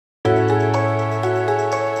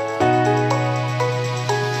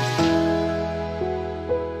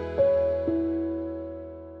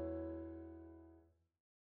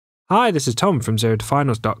Hi, this is Tom from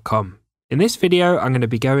ZeroToFinals.com. In this video, I'm going to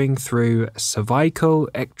be going through Cervical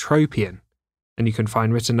Ectropion, and you can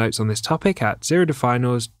find written notes on this topic at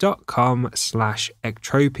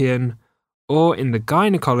ZeroToFinals.com/ectropion or in the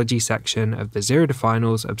Gynaecology section of the Zero to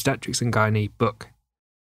Finals Obstetrics and Gynae book.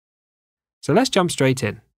 So let's jump straight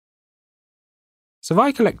in.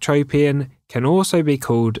 Cervical ectropion can also be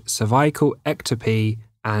called cervical ectopy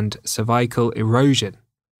and cervical erosion.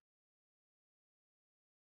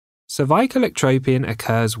 Cervical ectropion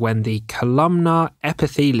occurs when the columnar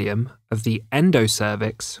epithelium of the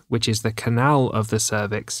endocervix, which is the canal of the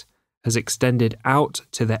cervix, has extended out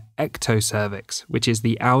to the ectocervix, which is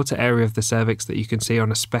the outer area of the cervix that you can see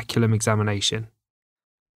on a speculum examination.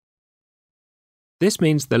 This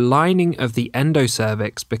means the lining of the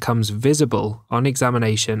endocervix becomes visible on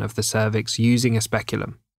examination of the cervix using a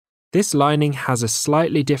speculum. This lining has a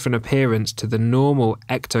slightly different appearance to the normal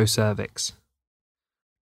ectocervix.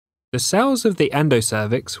 The cells of the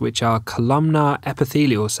endocervix, which are columnar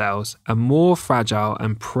epithelial cells, are more fragile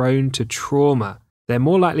and prone to trauma. They're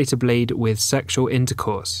more likely to bleed with sexual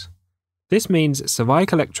intercourse. This means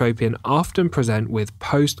cervical ectropion often present with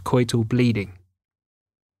postcoital bleeding.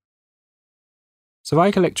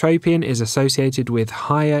 Cervical ectropion is associated with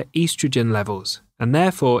higher estrogen levels, and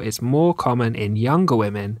therefore it's more common in younger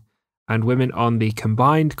women and women on the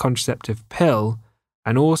combined contraceptive pill,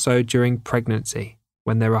 and also during pregnancy,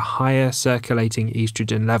 when there are higher circulating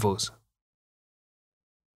estrogen levels.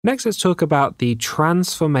 Next, let's talk about the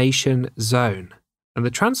transformation zone. And the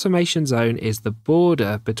transformation zone is the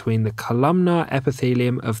border between the columnar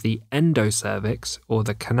epithelium of the endocervix, or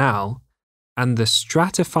the canal, and the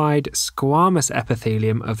stratified squamous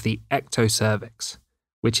epithelium of the ectocervix,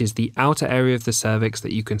 which is the outer area of the cervix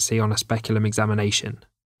that you can see on a speculum examination.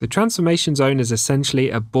 The transformation zone is essentially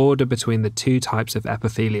a border between the two types of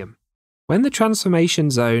epithelium. When the transformation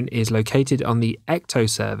zone is located on the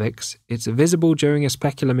ectocervix, it's visible during a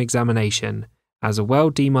speculum examination as a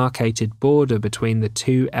well-demarcated border between the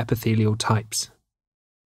two epithelial types.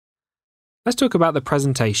 Let's talk about the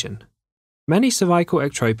presentation. Many cervical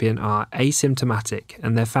ectropion are asymptomatic,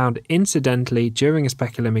 and they're found incidentally during a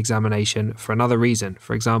speculum examination for another reason,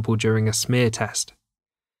 for example during a smear test.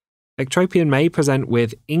 Ectropion may present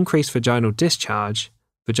with increased vaginal discharge,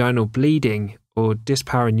 vaginal bleeding, or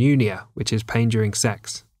dyspareunia, which is pain during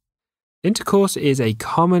sex. Intercourse is a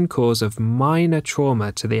common cause of minor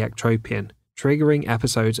trauma to the ectropion, triggering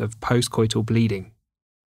episodes of postcoital bleeding.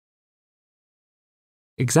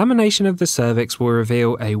 Examination of the cervix will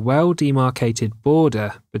reveal a well-demarcated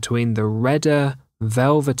border between the redder,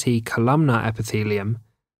 velvety columnar epithelium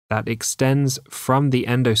that extends from the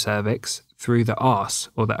endocervix through the os,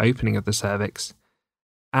 or the opening of the cervix,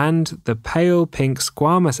 and the pale pink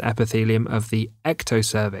squamous epithelium of the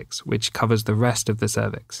ectocervix, which covers the rest of the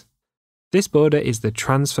cervix. This border is the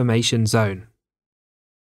transformation zone.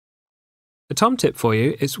 A Tom tip for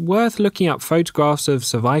you: it's worth looking up photographs of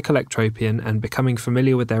cervical ectropion and becoming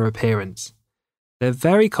familiar with their appearance. They're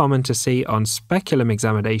very common to see on speculum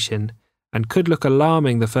examination and could look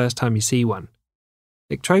alarming the first time you see one.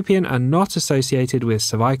 Ectropion are not associated with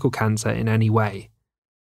cervical cancer in any way.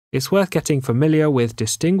 It's worth getting familiar with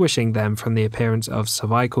distinguishing them from the appearance of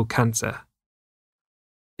cervical cancer.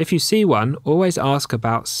 If you see one, always ask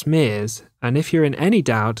about smears, and if you're in any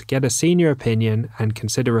doubt, get a senior opinion and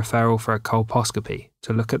consider referral for a colposcopy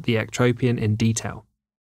to look at the ectropion in detail.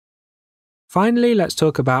 Finally, let's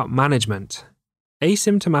talk about management.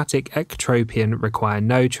 Asymptomatic ectropion require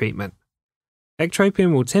no treatment.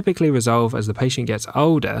 Ectropion will typically resolve as the patient gets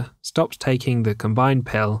older, stops taking the combined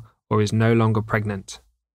pill, or is no longer pregnant.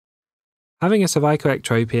 Having a cervical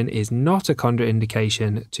ectropion is not a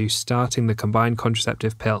contraindication to starting the combined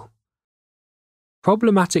contraceptive pill.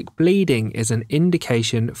 Problematic bleeding is an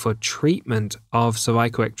indication for treatment of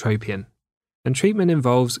cervical ectropion, and treatment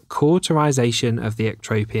involves cauterization of the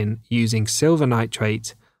ectropion using silver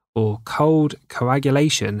nitrate or cold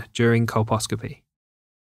coagulation during colposcopy.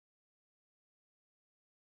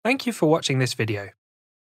 Thank you for watching this video.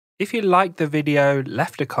 If you liked the video,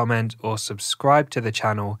 left a comment, or subscribed to the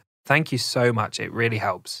channel, thank you so much, it really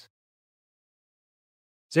helps.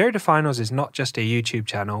 Zero to Finals is not just a YouTube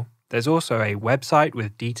channel, there's also a website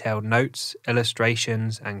with detailed notes,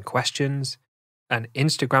 illustrations, and questions, an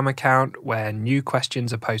Instagram account where new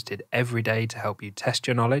questions are posted every day to help you test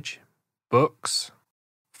your knowledge, books,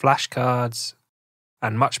 flashcards,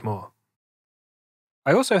 and much more.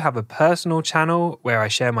 I also have a personal channel where I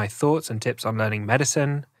share my thoughts and tips on learning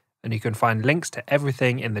medicine, and you can find links to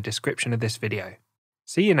everything in the description of this video.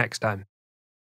 See you next time.